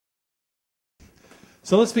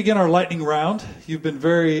So let's begin our lightning round. You've been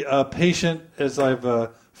very patient as I've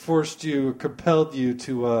forced you, compelled you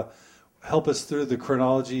to help us through the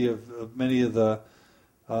chronology of many of the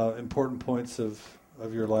important points of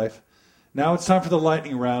your life. Now it's time for the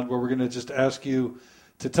lightning round, where we're going to just ask you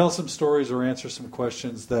to tell some stories or answer some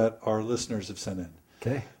questions that our listeners have sent in.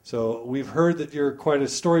 Okay. So we've heard that you're quite a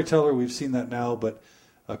storyteller. We've seen that now, but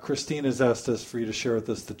Christine has asked us for you to share with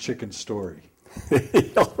us the chicken story.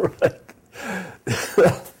 All right.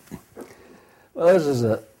 Well, this is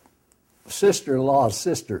a sister-in-law's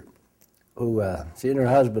sister who, she and her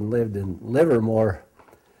husband lived in Livermore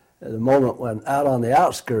at the moment when out on the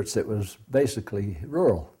outskirts it was basically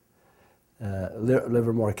rural,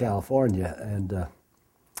 Livermore, California. And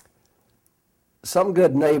some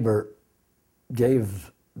good neighbor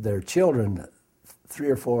gave their children 3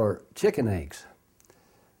 or 4 chicken eggs.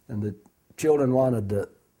 And the children wanted to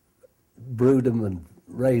brood them and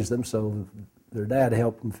raise them, so their dad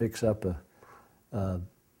helped them fix up a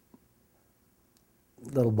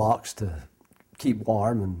little box to keep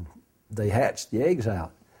warm, and they hatched the eggs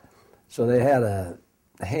out. So they had a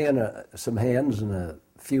hen, some hens, and a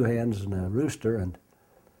few hens and a rooster,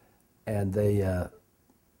 and they.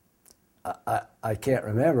 I can't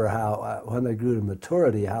remember how when they grew to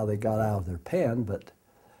maturity how they got out of their pen, but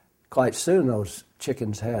quite soon those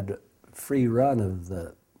chickens had free run of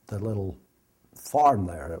the little farm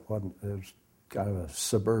there. It was kind of a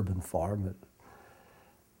suburban farm,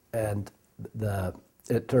 and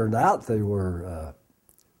it turned out they were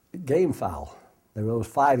game fowl. They were those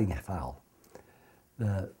fighting fowl,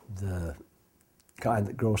 the kind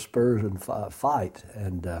that grow spurs and fight,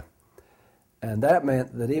 and that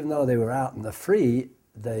meant that even though they were out in the free,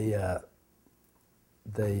 they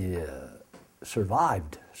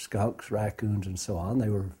survived skunks, raccoons, and so on.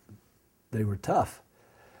 They were tough,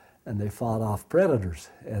 and they fought off predators,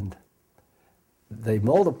 and they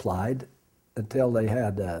multiplied until they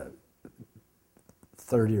had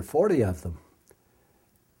 30 or 40 of them,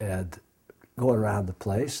 and going around the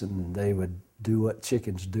place, and they would do what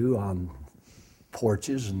chickens do on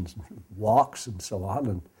porches and walks and so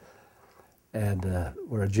on, and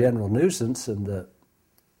were a general nuisance. And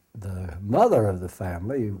the mother of the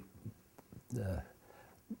family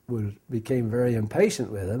became very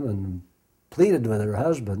impatient with them and pleaded with her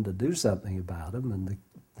husband to do something about them and the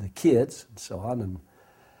kids and so on, and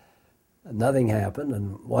nothing happened.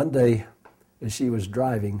 And one day, as she was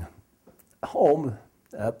driving home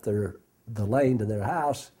up the lane to their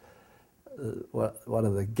house, one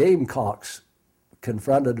of the gamecocks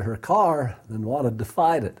confronted her car and wanted to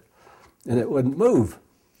fight it, and it wouldn't move.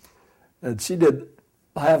 And she didn't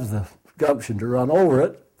have the gumption to run over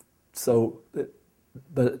it,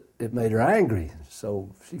 but it made her angry. So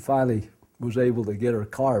she finally was able to get her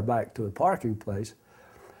car back to a parking place.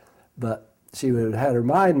 But she had her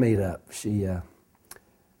mind made up. She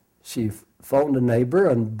phoned a neighbor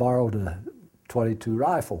and borrowed a .22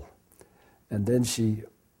 rifle. And then she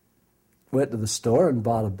went to the store and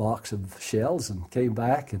bought a box of shells and came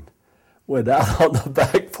back and went out on the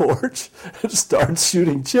back porch and started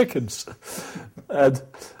shooting chickens. And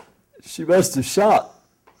she must have shot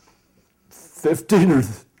 15 or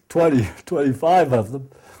 20, 25 of them.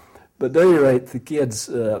 But at any rate, the kids,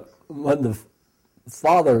 when the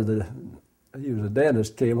father, he was a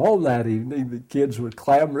dentist, came home that evening, the kids were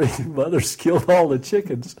clamoring, mother's killed all the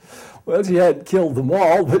chickens. Well, she hadn't killed them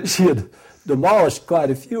all, but she had demolished quite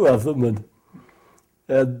a few of them,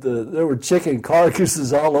 and there were chicken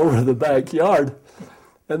carcasses all over the backyard,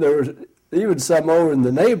 and there were even some over in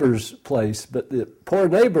the neighbor's place. But the poor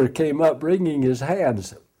neighbor came up wringing his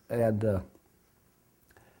hands, and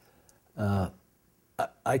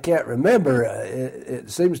I can't remember. It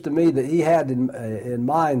seems to me that he had in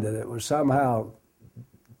mind that it was somehow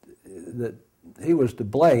that he was to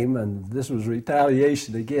blame, and this was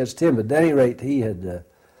retaliation against him. At any rate, he had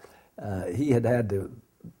had to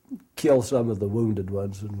kill some of the wounded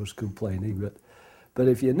ones and was complaining. But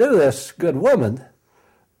if you knew this good woman,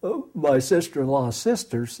 my sister-in-law's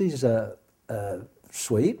sister, she's a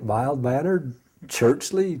sweet, mild-mannered,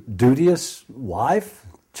 churchly, duteous wife,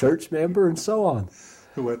 church member, and so on.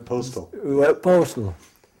 Who went postal.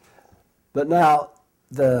 But now,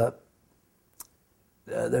 there's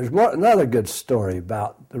another good story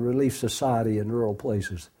about the Relief Society in rural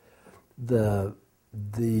places. The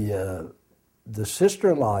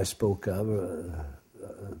sister-in-law I spoke of,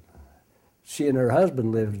 she and her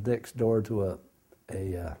husband lived next door to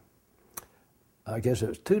I guess it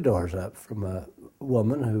was 2 doors up from a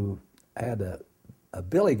woman who had a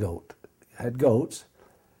billy goat, had goats,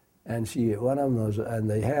 and one of them was, and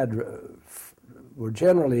they were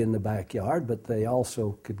generally in the backyard, but they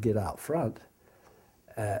also could get out front.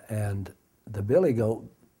 and the billy goat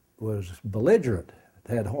was belligerent.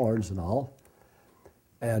 It had horns and all.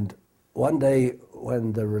 And one day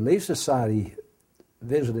when the Relief Society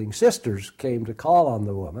visiting sisters came to call on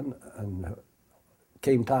the woman and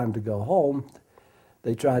came time to go home,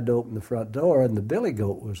 they tried to open the front door, and the billy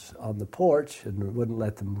goat was on the porch and wouldn't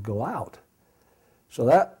let them go out. So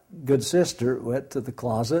that good sister went to the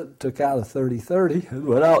closet, took out a .30-30, and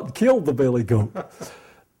went out and killed the billy goat.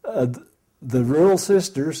 The rural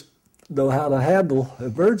sisters know how to handle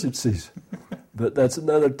emergencies, but that's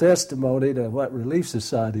another testimony to what Relief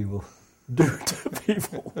Society will do to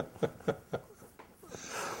people.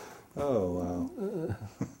 Oh, wow.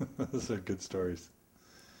 Those are good stories.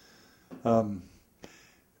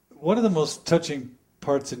 One of the most touching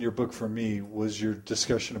parts in your book for me was your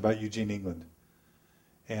discussion about Eugene England.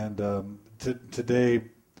 And today,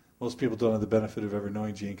 most people don't have the benefit of ever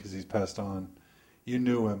knowing Gene because he's passed on. You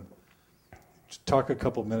knew him. Just talk a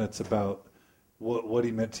couple minutes about what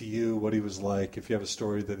he meant to you, what he was like, if you have a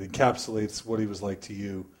story that encapsulates what he was like to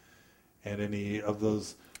you, and any of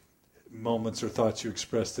those moments or thoughts you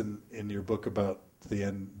expressed in your book about the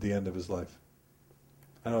end of his life.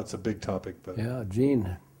 I know it's a big topic, but... Yeah,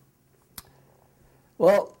 Gene.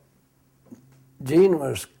 Well, Gene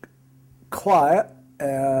was quiet,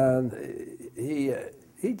 and he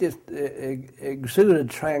just exuded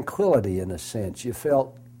tranquility in a sense. You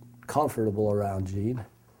felt comfortable around Gene.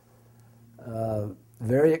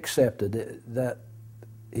 Very accepted. That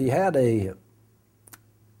he had a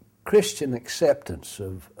Christian acceptance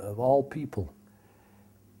of all people,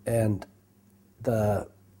 and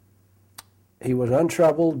he was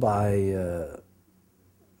untroubled by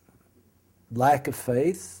lack of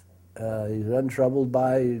faith. He was untroubled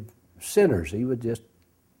by sinners. He was just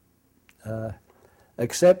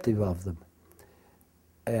acceptive of them.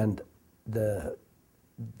 And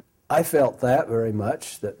I felt that very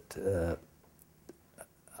much, that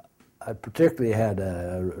I particularly had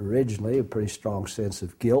originally a pretty strong sense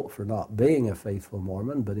of guilt for not being a faithful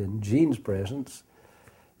Mormon, but in Gene's presence,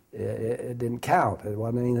 it didn't count. It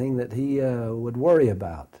wasn't anything that he would worry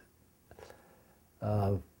about.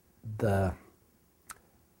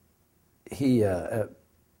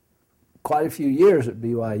 Quite a few years at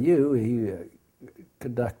BYU, he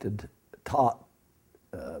taught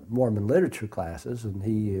Mormon literature classes, and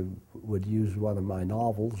he would use one of my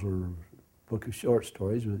novels or book of short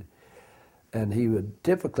stories, and he would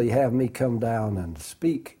typically have me come down and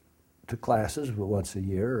speak to classes once a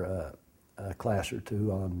year, a class or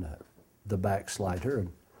two on the backslider,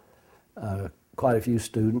 and quite a few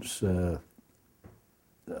students.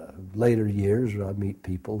 Later years, I meet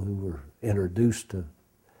people who were introduced to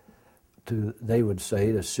they would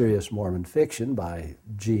say, to serious Mormon fiction by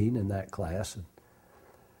Gene in that class.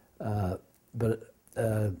 But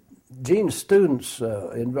Gene's students,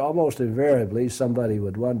 almost invariably, somebody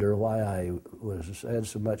would wonder why I had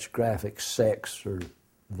so much graphic sex or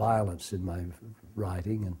violence in my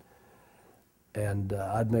writing, and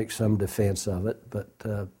I'd make some defense of it.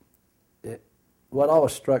 But what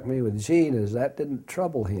always struck me with Gene is that didn't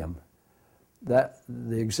trouble him. That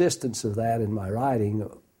the existence of that in my writing,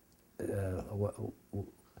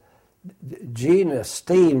 Gene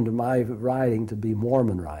esteemed my writing to be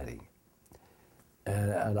Mormon writing,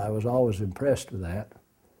 and I was always impressed with that.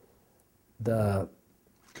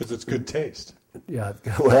 Because it's good taste. Yeah,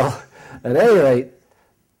 well, at any rate,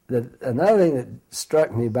 another thing that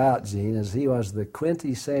struck me about Gene is he was the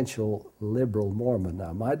quintessential liberal Mormon.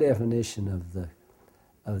 Now, my definition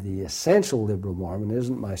of the essential liberal Mormon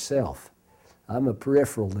isn't myself. I'm a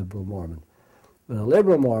peripheral liberal Mormon. But a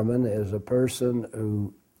liberal Mormon is a person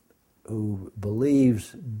who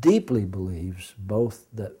deeply believes, both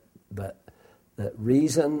that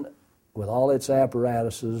reason with all its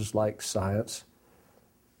apparatuses like science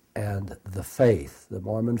and the faith, the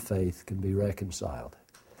Mormon faith, can be reconciled.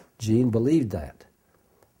 Gene believed that.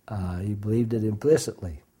 He believed it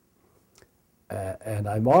implicitly. And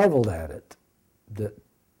I marveled at it, that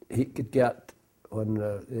he could get, in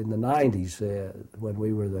the 90s, when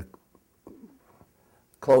we were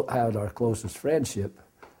had our closest friendship,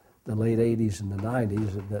 the late 80s and the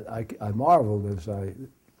 90s, that I marveled as I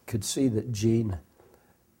could see that Gene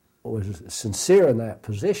was sincere in that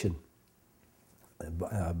position.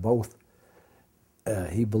 Both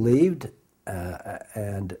he believed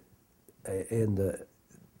and in the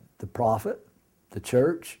prophet, the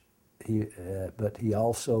church, but he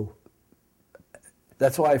also,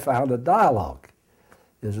 that's why I found a dialogue,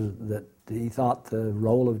 is that he thought the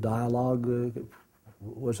role of dialogue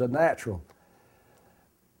was a natural.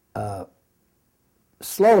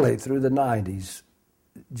 Slowly through the 90s,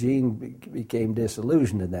 Gene became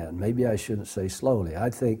disillusioned in that. And maybe I shouldn't say slowly. I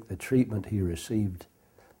think the treatment he received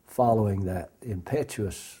following that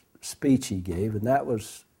impetuous speech he gave, and that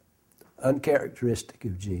was uncharacteristic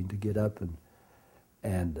of Gene to get up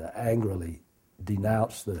and angrily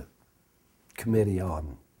denounce the committee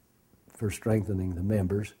for strengthening the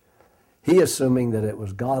members. He assuming that it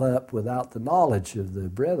was got up without the knowledge of the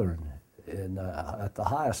brethren at the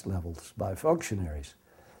highest levels by functionaries.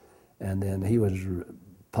 And then he was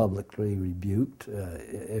publicly rebuked,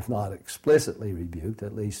 if not explicitly rebuked.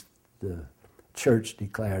 At least the church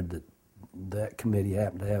declared that that committee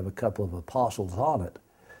happened to have a couple of apostles on it.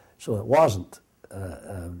 So it wasn't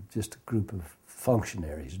just a group of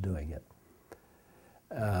functionaries doing it.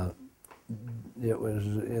 It was,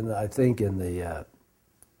 I think, in the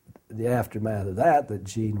aftermath of that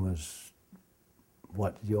Gene was,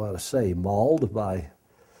 what you ought to say, mauled by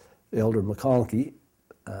Elder McConkie,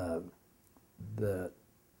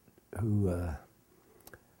 who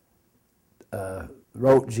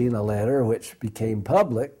wrote Gene a letter which became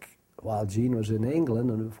public while Gene was in England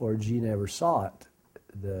and before Gene ever saw it.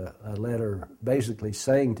 A letter basically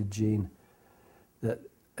saying to Gene that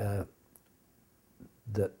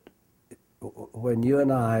when you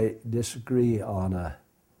and I disagree on a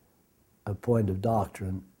point of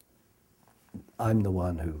doctrine, I'm the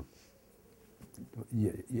one who,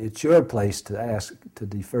 it's your place to ask to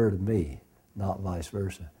defer to me, not vice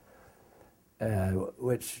versa.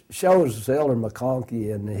 Which shows Elder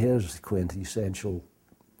McConkie in his quintessential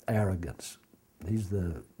arrogance. He's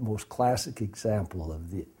the most classic example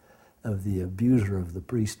of the abuser of the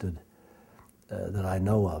priesthood that I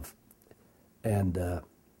know of, and that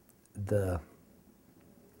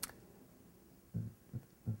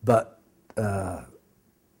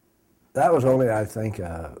was only, I think,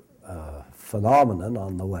 a phenomenon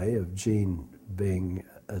on the way of Gene being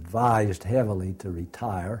advised heavily to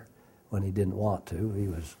retire when he didn't want to. He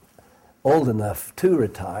was old enough to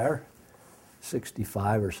retire,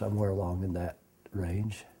 65 or somewhere along in that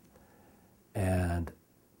range, and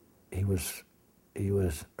he was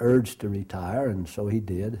urged to retire, and so he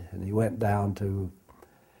did, and he went down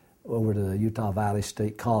over to the Utah Valley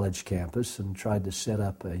State College campus and tried to set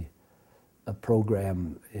up a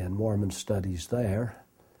program in Mormon studies there,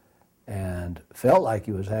 and felt like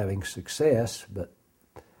he was having success, but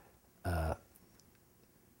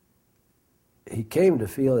he came to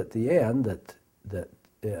feel at the end that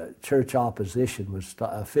church opposition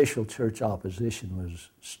official church opposition was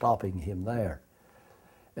stopping him there.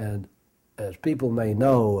 And as people may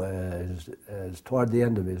know, as toward the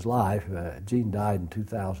end of his life, Gene died in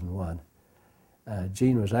 2001.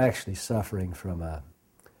 Gene was actually suffering from a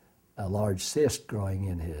large cyst growing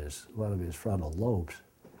in one of his frontal lobes,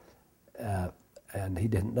 and he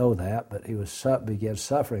didn't know that, but he began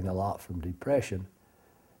suffering a lot from depression,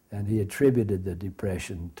 and he attributed the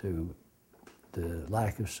depression to the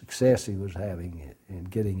lack of success he was having in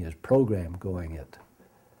getting his program going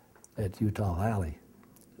at Utah Valley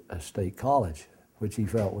State College, which he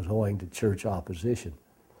felt was owing to church opposition.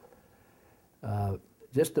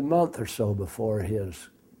 Just a month or so before his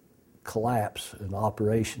collapse and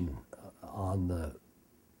operation on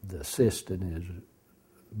the cyst in his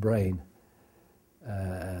brain,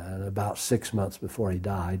 and about 6 months before he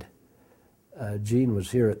died, Gene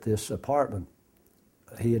was here at this apartment.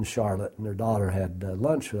 He and Charlotte and their daughter had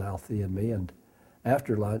lunch with Althea and me, and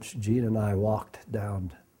after lunch, Gene and I walked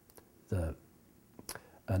down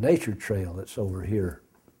a nature trail that's over here,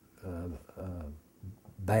 a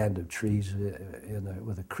band of trees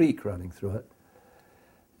with a creek running through it.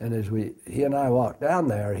 And as he and I walked down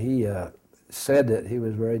there, he said that he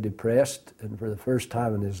was very depressed, and for the first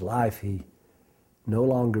time in his life, he no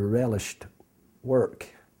longer relished work.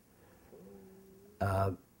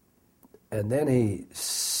 And then he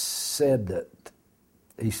said that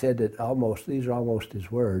these are almost his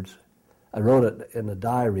words. I wrote it in a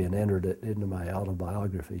diary and entered it into my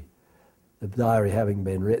autobiography, the diary having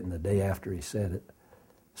been written the day after he said it.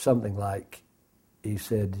 Something like, he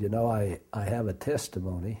said, I have a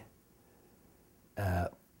testimony, and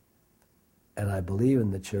I believe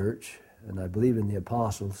in the church, and I believe in the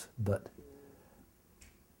apostles, but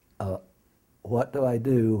what do I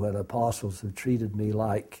do when apostles have treated me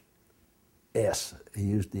like S? He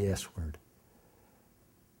used the S word.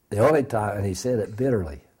 The only time, and he said it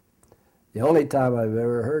bitterly, the only time I've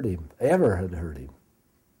ever heard him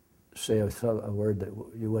say a word that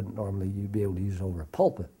you wouldn't normally be able to use over a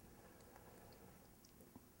pulpit.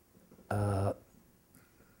 I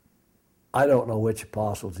don't know which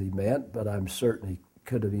apostles he meant, but I'm certain he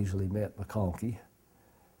could have easily meant McConkie.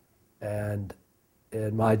 And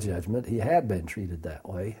in my judgment, he had been treated that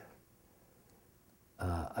way.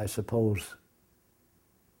 I suppose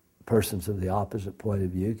persons of the opposite point of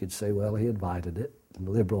view could say, well, he invited it. And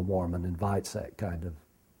the liberal Mormon invites that kind of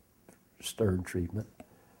stern treatment.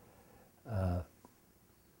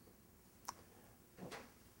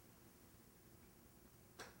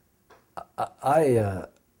 I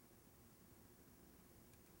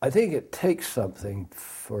think it takes something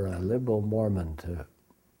for a liberal Mormon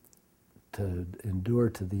to endure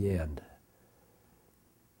to the end.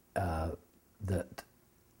 That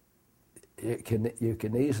you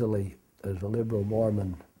can easily, as a liberal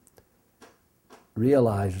Mormon,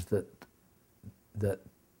 realize that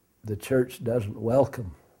the church doesn't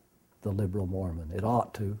welcome the liberal Mormon. It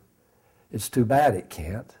ought to. It's too bad it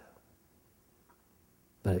can't.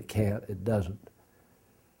 But it can't. It doesn't.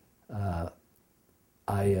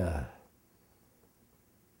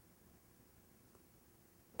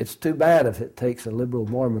 It's too bad if it takes a liberal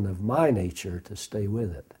Mormon of my nature to stay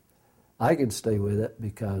with it. I can stay with it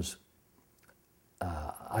because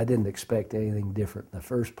I didn't expect anything different in the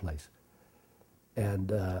first place,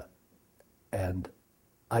 and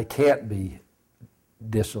I can't be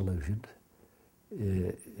disillusioned.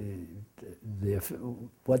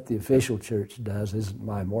 What the official church does isn't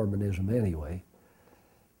my Mormonism anyway,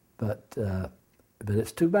 but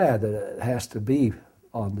it's too bad that it has to be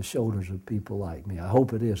on the shoulders of people like me. I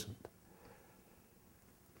hope it isn't.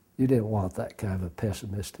 You didn't want that kind of a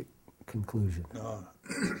pessimistic conclusion. No.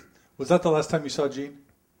 Was that the last time you saw Gene?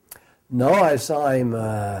 No, I saw him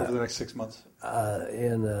over the next 6 months.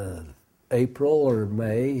 In April or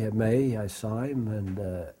May. May I saw him,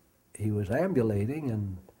 and he was ambulating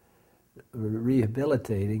and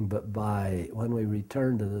rehabilitating. But by when we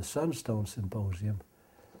returned to the Sunstone Symposium,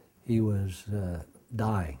 he was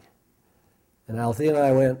dying. And Althea and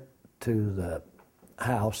I went to the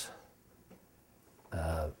house,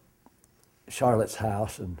 Charlotte's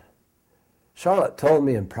house, and Charlotte told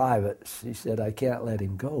me in private, she said, I can't let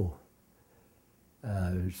him go.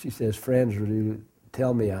 She says, friends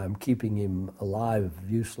tell me I'm keeping him alive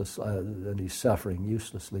useless, and he's suffering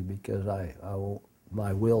uselessly because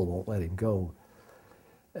my will won't let him go.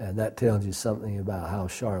 And that tells you something about how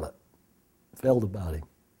Charlotte felt about him.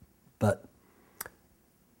 But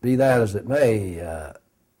be that as it may,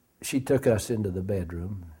 she took us into the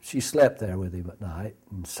bedroom. She slept there with him at night,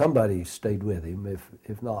 and somebody stayed with him.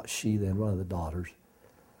 If not she, then one of the daughters.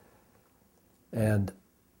 And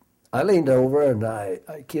I leaned over and I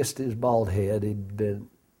kissed his bald head. He'd been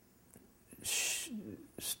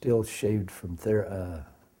still shaved from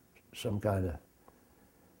some kind of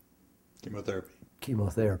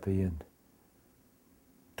chemotherapy, and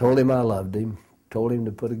told him I loved him. Told him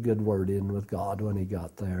to put a good word in with God when he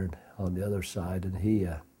got there and on the other side, and he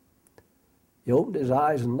opened his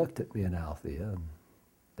eyes and looked at me and Althea, and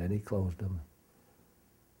then he closed them.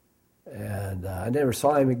 And I never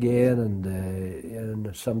saw him again,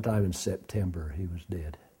 and sometime in September he was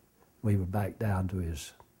dead. We were back down to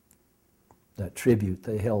that tribute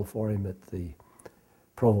they held for him at the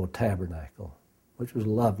Provo Tabernacle, which was a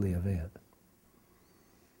lovely event.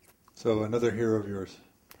 So another hero of yours.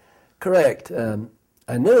 Correct.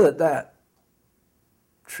 I knew that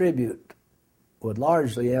tribute would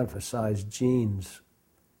largely emphasize Gene's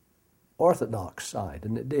Orthodox side,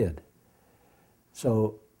 and it did.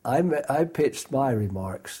 So I pitched my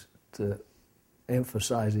remarks to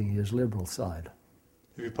emphasizing his liberal side.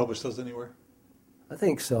 Have you published those anywhere? I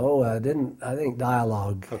think so. I think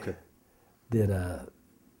Dialogue did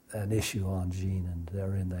an issue on Gene, and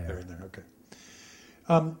they're in there. They're in there. Okay.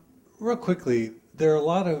 Real quickly, there are a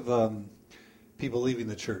lot of people leaving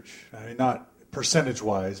the church. I mean, not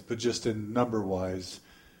percentage-wise, but just in number-wise.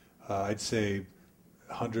 I'd say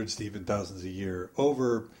hundreds to even thousands a year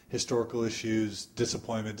over historical issues,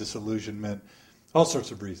 disappointment, disillusionment, all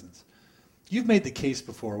sorts of reasons. You've made the case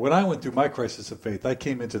before. When I went through my crisis of faith, I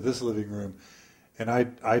came into this living room and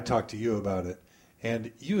I talked to you about it,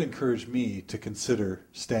 and you encouraged me to consider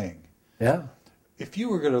staying. Yeah. If you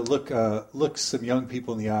were going to look some young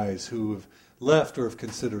people in the eyes who have left or have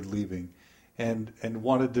considered leaving and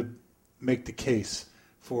wanted to make the case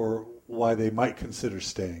for why they might consider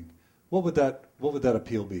staying, what would that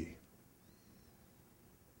appeal be?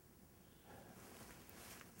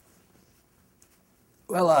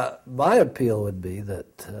 Well, my appeal would be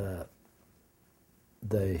that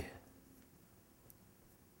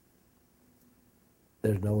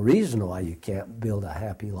there's no reason why you can't build a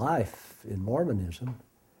happy life in Mormonism.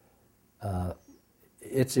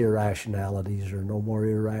 Its irrationalities are no more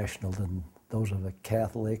irrational than those of a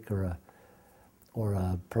Catholic or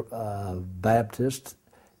a Baptist.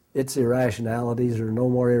 Its irrationalities are no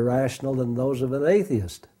more irrational than those of an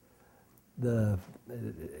atheist.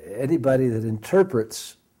 anybody that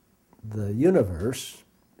interprets the universe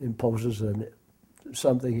imposes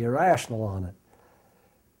something irrational on it.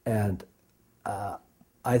 And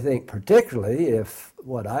I think particularly if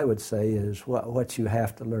what I would say is what you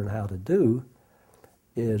have to learn how to do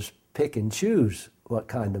is pick and choose what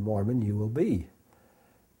kind of Mormon you will be.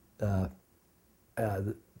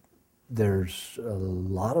 There's a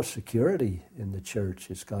lot of security in the church.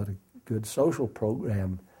 It's got a good social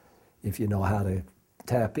program if you know how to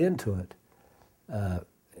tap into it.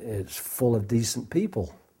 It's full of decent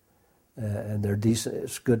people, and they're decent.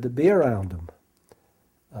 It's good to be around them.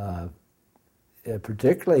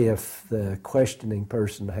 Particularly if the questioning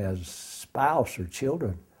person has spouse or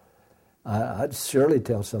children. I'd surely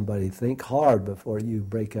tell somebody, think hard before you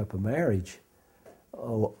break up a marriage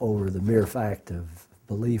over the mere fact of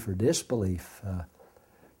belief or disbelief.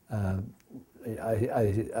 I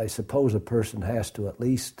suppose a person has to at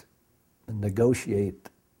least negotiate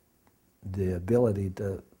the ability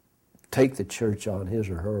to take the church on his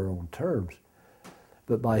or her own terms.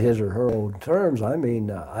 But by his or her own terms, I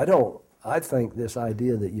mean, I think this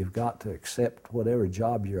idea that you've got to accept whatever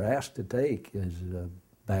job you're asked to take is a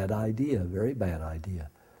bad idea, a very bad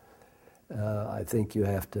idea. I think you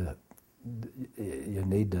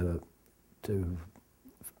need to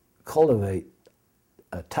cultivate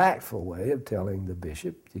a tactful way of telling the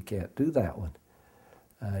bishop you can't do that one.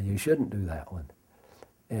 You shouldn't do that one.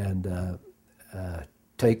 And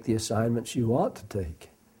take the assignments you want to take.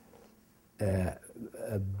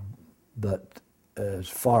 But as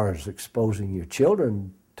far as exposing your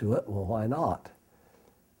children to it, well, why not?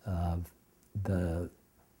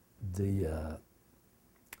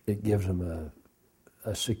 It gives them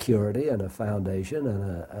a security and a foundation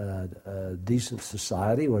and a decent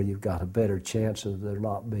society where you've got a better chance of their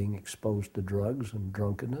not being exposed to drugs and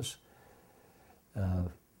drunkenness.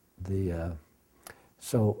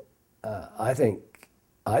 So I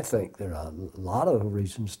think there are a lot of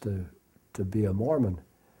reasons to be a Mormon,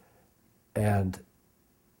 and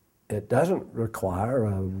it doesn't require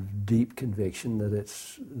a deep conviction that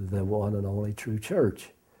it's the one and only true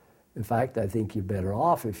church. In fact, I think you're better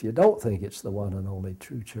off if you don't think it's the one and only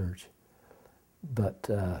true church. But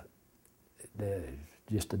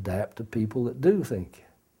just adapt to people that do think.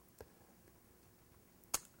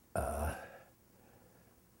 I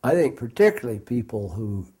think particularly people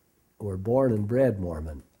who were born and bred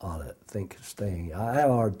Mormon ought to think of staying. I have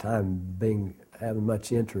a hard time having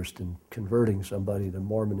much interest in converting somebody to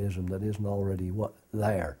Mormonism that isn't already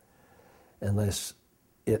there, unless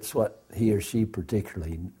it's what he or she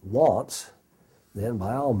particularly wants, then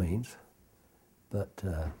by all means. But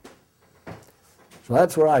so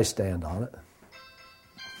that's where I stand on it.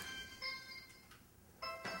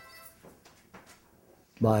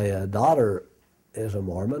 My daughter is a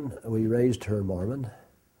Mormon. We raised her Mormon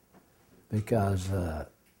because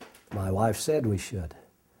my wife said we should.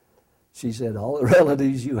 She said, all the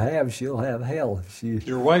relatives you have, she'll have hell.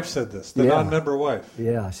 Your wife said this, the non-member wife.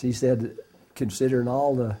 Yeah, she said, considering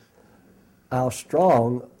how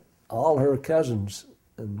strong all her cousins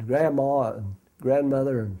and grandma and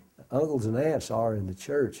grandmother and uncles and aunts are in the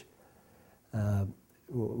church,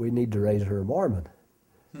 we need to raise her a Mormon.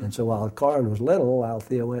 And so while Karen was little,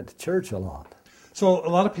 Althea went to church a lot. So a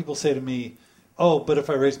lot of people say to me, oh, but if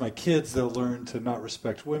I raise my kids, they'll learn to not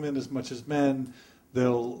respect women as much as men.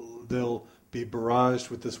 They'll be barraged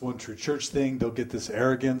with this one true church thing. They'll get this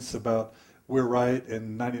arrogance about we're right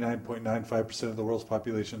and 99.95% of the world's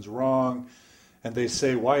population is wrong. And they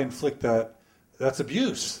say, why inflict that? That's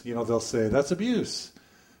abuse. They'll say, that's abuse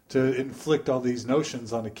to inflict all these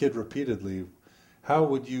notions on a kid repeatedly. How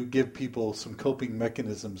would you give people some coping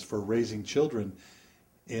mechanisms for raising children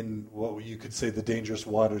in what you could say the dangerous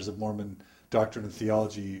waters of Mormon doctrine and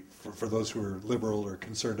theology for those who are liberal or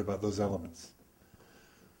concerned about those elements?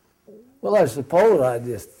 Well, I suppose I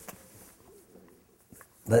just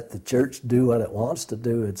let the church do what it wants to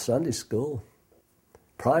do at Sunday school,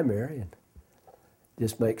 primary, and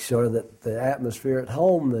just make sure that the atmosphere at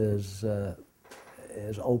home is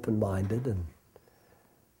open-minded and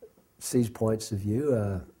sees points of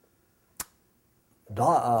view.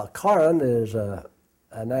 Karen is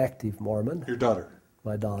an active Mormon. Your daughter?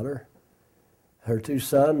 My daughter. Her two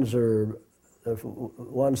sons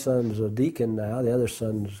one son's a deacon now, the other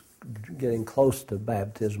son's getting close to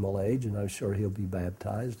baptismal age, and I'm sure he'll be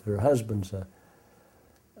baptized. Her husband's a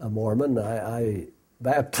Mormon. I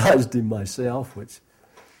baptized him myself, which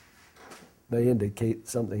may indicate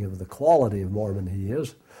something of the quality of Mormon he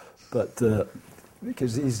is, but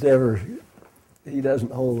because he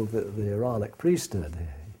doesn't hold the Aaronic priesthood,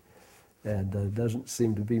 and doesn't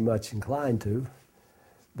seem to be much inclined to.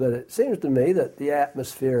 But it seems to me that the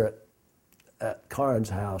atmosphere at Karn's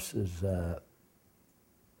house is,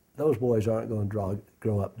 those boys aren't going to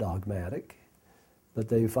grow up dogmatic, but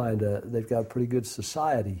they've got a pretty good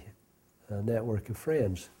society network of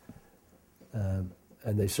friends. And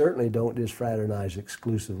they certainly don't just fraternize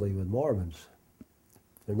exclusively with Mormons.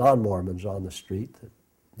 There are non-Mormons on the street that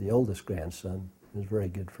the oldest grandson is very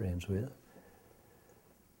good friends with.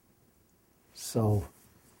 So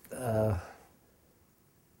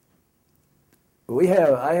we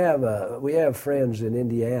have friends in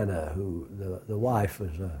Indiana who the wife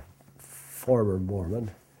was a former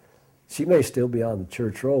Mormon. She may still be on the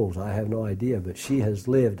church rolls, I have no idea, but she has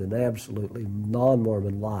lived an absolutely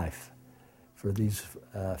non-Mormon life for these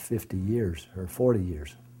 50 years or 40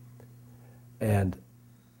 years. And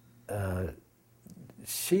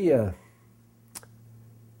she,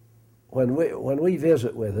 when we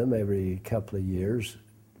visit with them every couple of years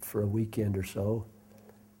for a weekend or so,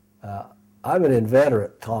 I'm an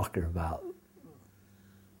inveterate talker about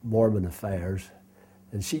Mormon affairs,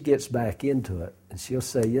 and she gets back into it, and she'll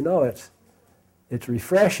say, it's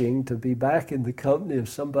refreshing to be back in the company of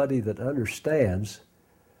somebody that understands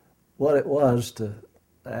what it was to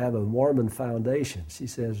have a Mormon foundation. She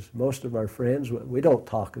says, most of our friends, we don't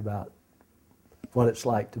talk about what it's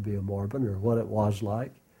like to be a Mormon or what it was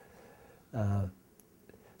like.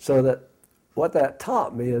 So that what that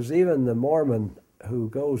taught me is even the Mormon who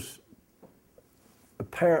goes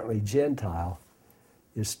apparently Gentile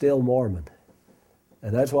is still Mormon.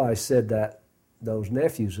 And that's why I said that those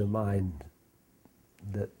nephews of mine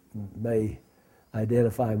that may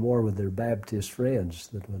identify more with their Baptist friends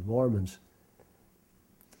than with Mormons,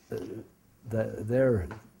 they're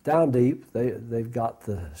down deep. They've got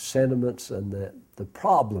the sentiments and the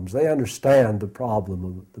problems. They understand the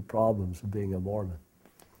problems of being a Mormon.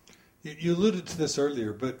 You alluded to this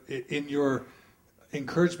earlier, but in your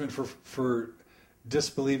encouragement for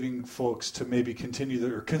disbelieving folks to maybe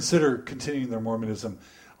consider continuing their Mormonism,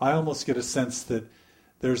 I almost get a sense that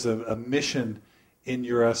there's a mission in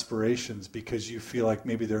your aspirations because you feel like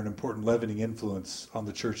maybe they're an important leavening influence on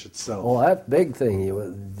the church itself. Oh, that's a big thing.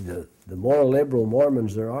 The more liberal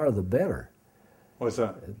Mormons there are, the better. What's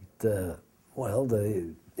that? They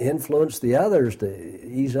influence the others to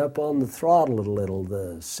ease up on the throttle a little,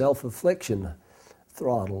 the self-affliction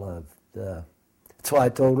throttle. That's why I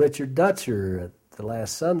told Richard Dutcher at the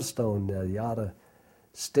last Sunstone, you ought to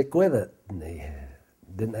stick with it. And he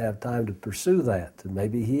didn't have time to pursue that. And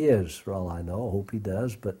maybe he is, for all I know. I hope he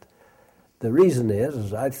does. But the reason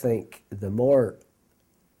is I think the more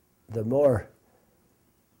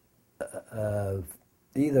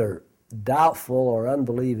either doubtful or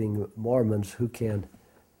unbelieving Mormons who can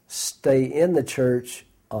stay in the church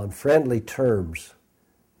on friendly terms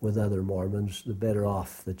with other Mormons, the better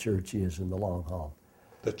off the church is in the long haul.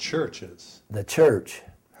 The church is? The church.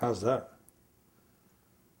 How's that?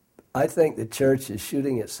 I think the church is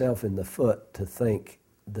shooting itself in the foot to think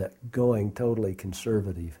that going totally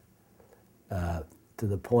conservative to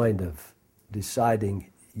the point of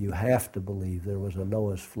deciding you have to believe there was a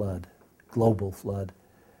Noah's flood, global flood,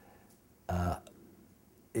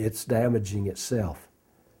 it's damaging itself.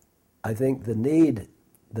 I think the need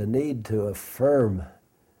to affirm,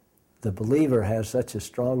 the believer has such a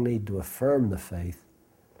strong need to affirm the faith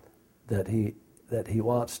that he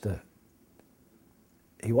wants to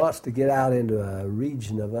get out into a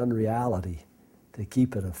region of unreality to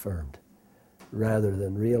keep it affirmed, rather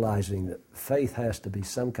than realizing that faith has to be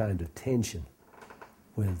some kind of tension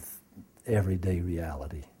with everyday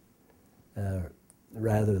reality,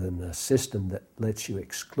 rather than a system that lets you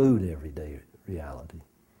exclude everyday reality.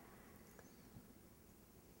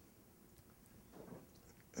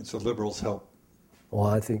 And so liberals help. Well,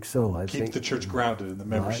 I think so. I keep think the church grounded and the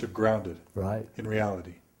membership grounded in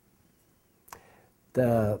reality.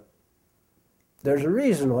 There's a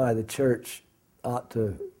reason why the church ought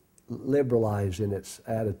to liberalize in its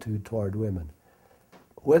attitude toward women.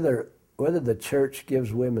 Whether the church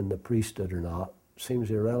gives women the priesthood or not seems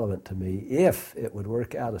irrelevant to me if it would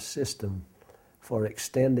work out a system for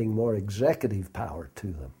extending more executive power to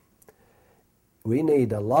them. We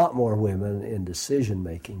need a lot more women in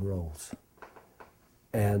decision-making roles.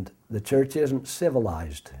 And the church isn't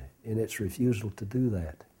civilized in its refusal to do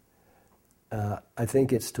that. I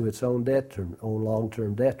think it's to its own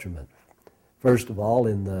long-term detriment. First of all,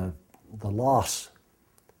 in the loss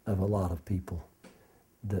of a lot of people,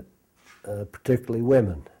 that particularly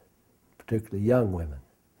women, particularly young women.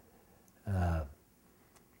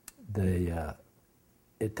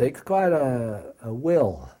 It takes quite a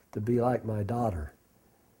will to be like my daughter,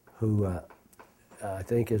 who I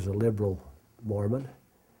think is a liberal Mormon.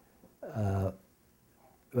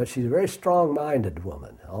 but she's a very strong-minded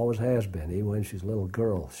woman, always has been. Even when she was a little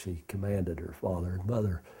girl, she commanded her father and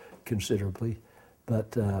mother considerably.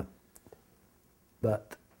 But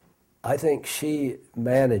I think she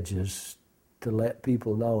manages to let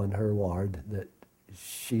people know in her ward that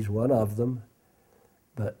she's one of them,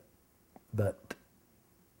 but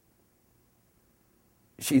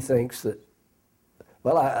she thinks that,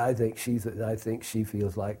 well, I think she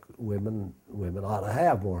feels like women ought to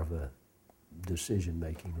have more of a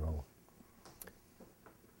decision-making role.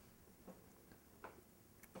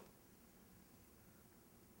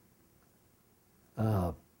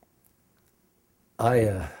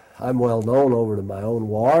 I'm well known over to my own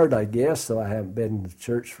ward, I guess, though I haven't been to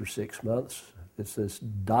church for 6 months. It's this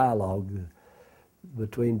dialogue,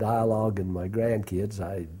 between dialogue and my grandkids.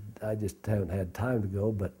 I just haven't had time to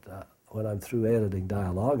go, but when I'm through editing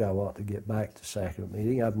dialogue, I want to get back to sacrament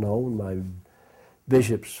meeting. I've known my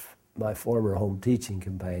bishop's my former home teaching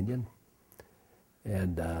companion,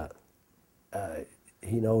 and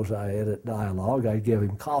he knows I edit dialogue. I give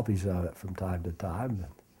him copies of it from time to time,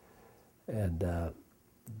 and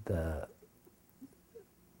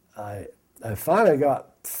I finally got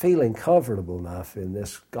feeling comfortable enough in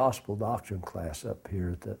this gospel doctrine class up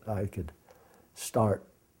here that I could start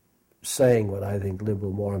saying what I think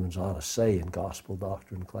liberal Mormons ought to say in gospel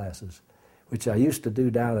doctrine classes, which I used to do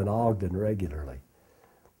down in Ogden regularly.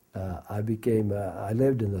 I lived in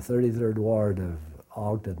the 33rd Ward of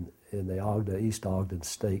Ogden, in the East Ogden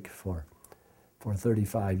stake for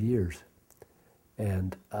 35 years.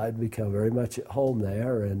 And I'd become very much at home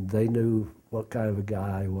there, and they knew what kind of a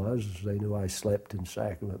guy I was. They knew I slept in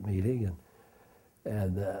sacrament meeting,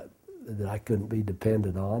 and that I couldn't be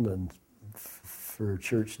depended on and for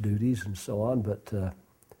church duties and so on. But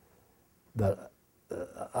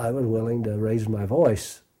I was willing to raise my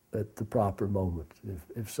voice at the proper moment.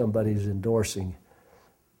 If somebody's endorsing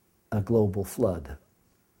a global flood,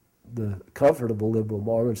 the comfortable liberal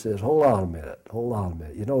Mormon says, hold on a minute.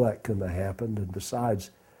 You know that couldn't have happened, and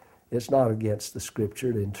besides, it's not against the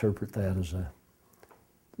Scripture to interpret that as a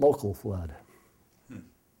local flood.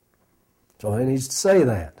 So he needs to say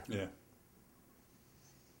that. Yeah.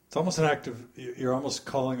 It's almost an act of, you're almost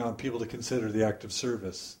calling on people to consider the act of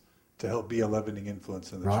service to help be a leavening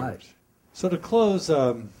influence in the church. So to close,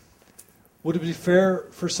 would it be fair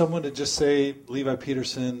for someone to just say Levi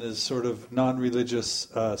Peterson is sort of non-religious,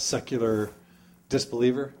 secular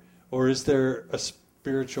disbeliever? Or is there a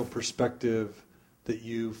spiritual perspective that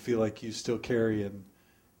you feel like you still carry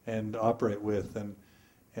and operate with?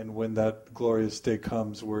 And when that glorious day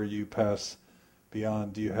comes where you pass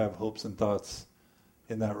beyond, do you have hopes and thoughts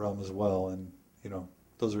in that realm as well? And,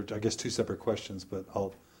 those are, I guess, two separate questions, but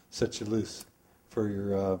I'll set you loose for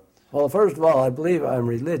your... Well, first of all, I believe I'm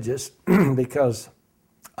religious because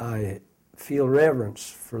I feel reverence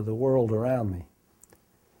for the world around me.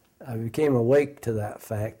 I became awake to that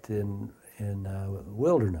fact in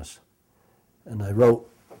wilderness, and I've written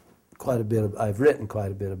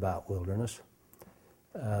quite a bit about wilderness.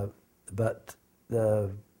 But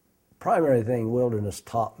the primary thing wilderness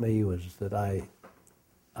taught me was that I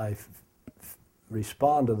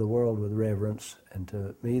respond to the world with reverence, and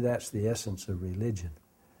to me that's the essence of religion.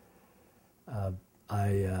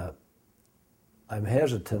 I'm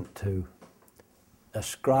hesitant to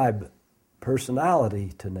ascribe personality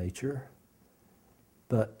to nature,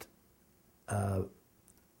 but I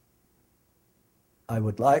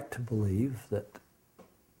would like to believe that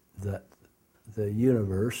the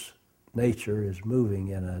universe, nature, is moving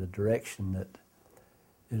in a direction that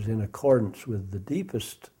is in accordance with the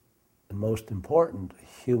deepest and most important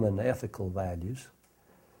human ethical values,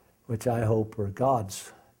 which I hope are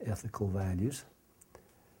God's ethical values.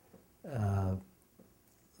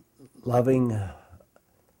 Loving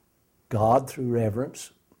God through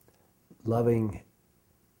reverence, loving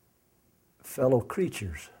fellow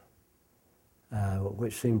creatures,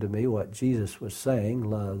 which seemed to me what Jesus was saying,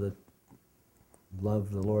 love the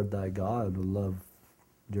Lord thy God, love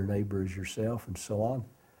your neighbor as yourself, and so on.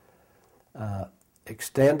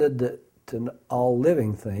 Extended to all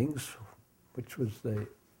living things, which was the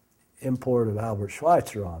import of Albert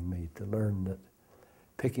Schweitzer on me, to learn that,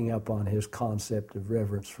 picking up on his concept of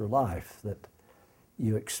reverence for life, that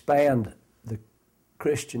you expand the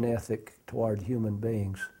Christian ethic toward human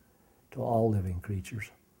beings to all living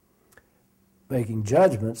creatures. Making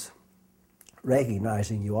judgments,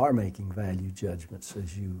 recognizing you are making value judgments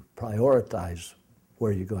as you prioritize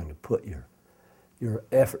where you're going to put your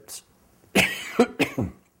efforts.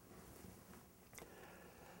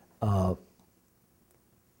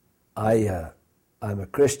 I'm a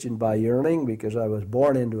Christian by yearning because I was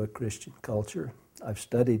born into a Christian culture. I've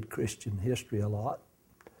studied Christian history a lot.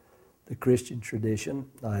 the Christian tradition.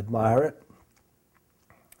 I admire it.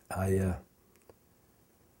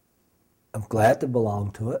 I'm glad to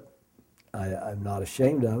belong to it. I'm not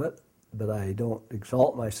ashamed of it, but I don't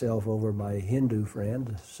exalt myself over my Hindu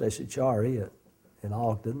friend, Seshachari, in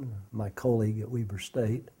Ogden, my colleague at Weber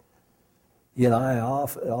State. He and I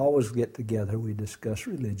always get together, we discuss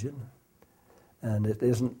religion, and it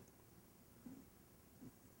isn't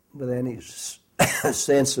with any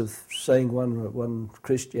sense of saying one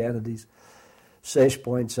Christianity's. Sesh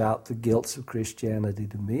points out the guilts of Christianity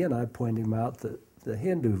to me, and I point him out the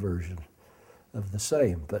Hindu version of the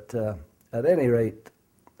same. But at any rate,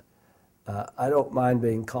 I don't mind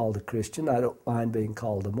being called a Christian. I don't mind being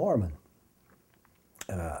called a Mormon.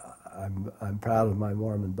 I'm proud of my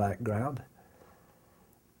Mormon background.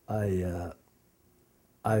 I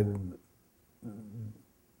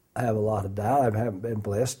have a lot of doubt. I haven't been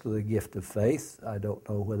blessed with the gift of faith. I don't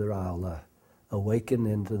know whether I'll awaken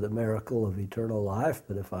into the miracle of eternal life,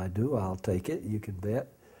 but if I do, I'll take it, you can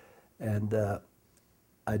bet. And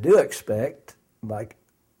I do expect, my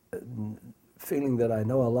feeling that I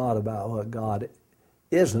know a lot about what God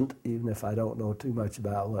isn't, even if I don't know too much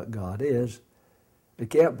about what God is, I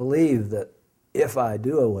can't believe that if I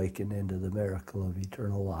do awaken into the miracle of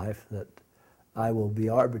eternal life, that I will be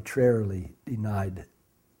arbitrarily denied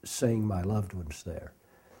seeing my loved ones there.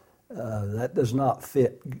 That does not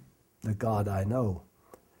fit the God I know.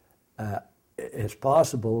 It's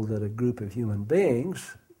possible that a group of human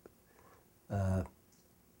beings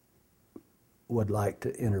would like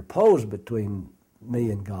to interpose between me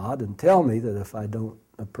and God and tell me that if I don't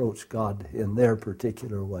approach God in their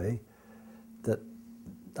particular way, that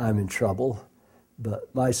I'm in trouble.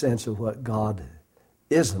 But my sense of what God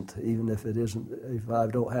isn't, even if it isn't, if I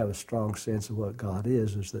don't have a strong sense of what God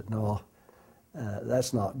is that no,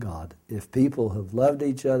 that's not God. If people have loved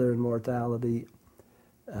each other in mortality,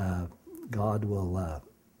 God will,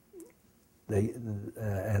 they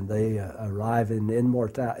arrive in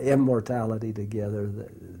immortality together,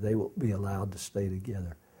 they will be allowed to stay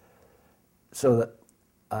together. So that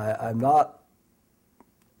I'm not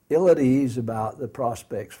ill at ease about the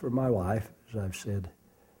prospects for my wife, as I've said,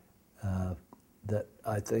 that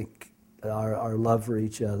I think our love for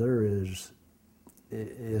each other is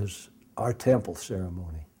our temple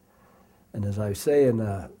ceremony. And as I say in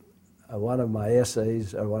one of my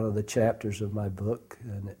essays, or one of the chapters of my book,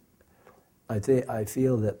 and I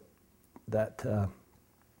feel that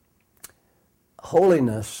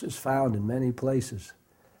holiness is found in many places,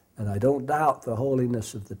 and I don't doubt the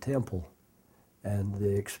holiness of the temple and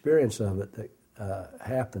the experience of it that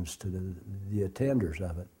happens to the attenders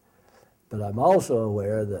of it. But I'm also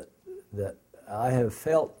aware that I have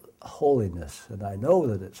felt holiness, and I know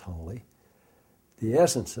that it's holy, the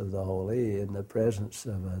essence of the holy in the presence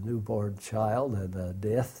of a newborn child and the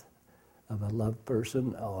death of a loved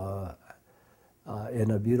person,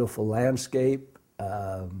 in a beautiful landscape,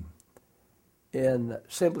 in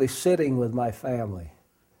simply sitting with my family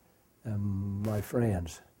and my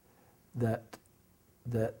friends, that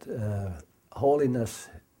holiness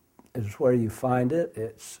is where you find it.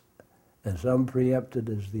 It's as unpreempted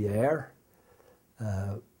as the air.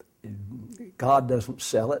 God doesn't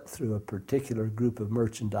sell it through a particular group of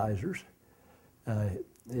merchandisers.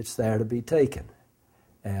 It's there to be taken.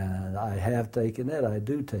 And I have taken it, I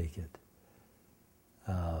do take it.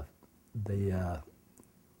 I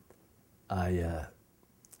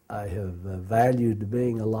have valued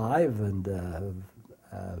being alive and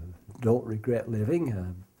don't regret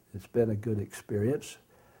living. It's been a good experience,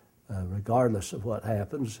 regardless of what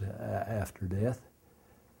happens after death.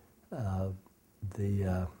 I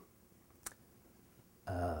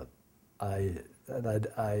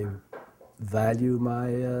value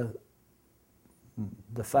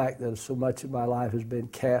the fact that so much of my life has been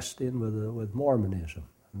cast in with Mormonism.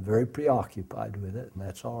 I'm very preoccupied with it, and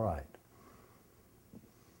that's all right.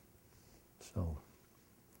 So.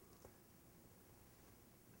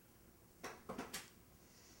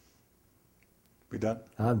 We done?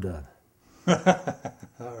 I'm done. All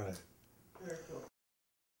right.